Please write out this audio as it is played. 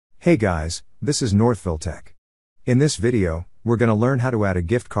Hey guys, this is Northville Tech. In this video, we're going to learn how to add a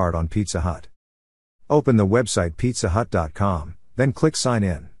gift card on Pizza Hut. Open the website pizzahut.com, then click Sign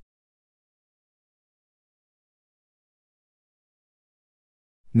In.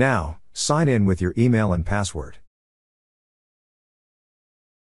 Now, sign in with your email and password.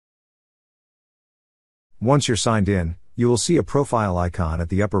 Once you're signed in, you will see a profile icon at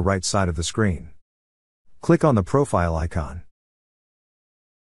the upper right side of the screen. Click on the profile icon.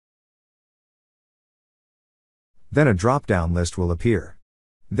 Then a drop-down list will appear.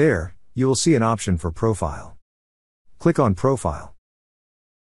 There, you will see an option for Profile. Click on Profile.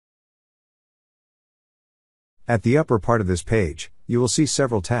 At the upper part of this page, you will see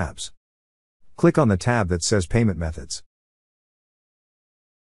several tabs. Click on the tab that says Payment Methods.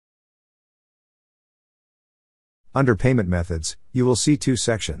 Under Payment Methods, you will see two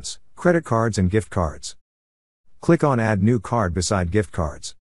sections, Credit Cards and Gift Cards. Click on Add New Card beside Gift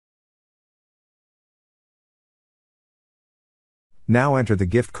Cards. Now enter the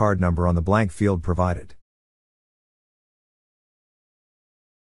gift card number on the blank field provided.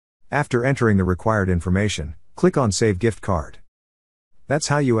 After entering the required information, click on Save Gift Card. That's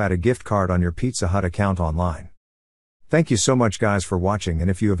how you add a gift card on your Pizza Hut account online. Thank you so much guys for watching,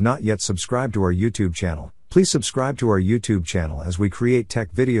 and if you have not yet subscribed to our YouTube channel, please subscribe to our YouTube channel as we create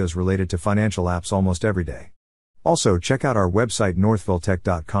tech videos related to financial apps almost every day. Also check out our website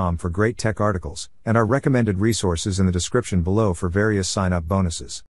northvilletech.com for great tech articles, and our recommended resources in the description below for various sign-up bonuses.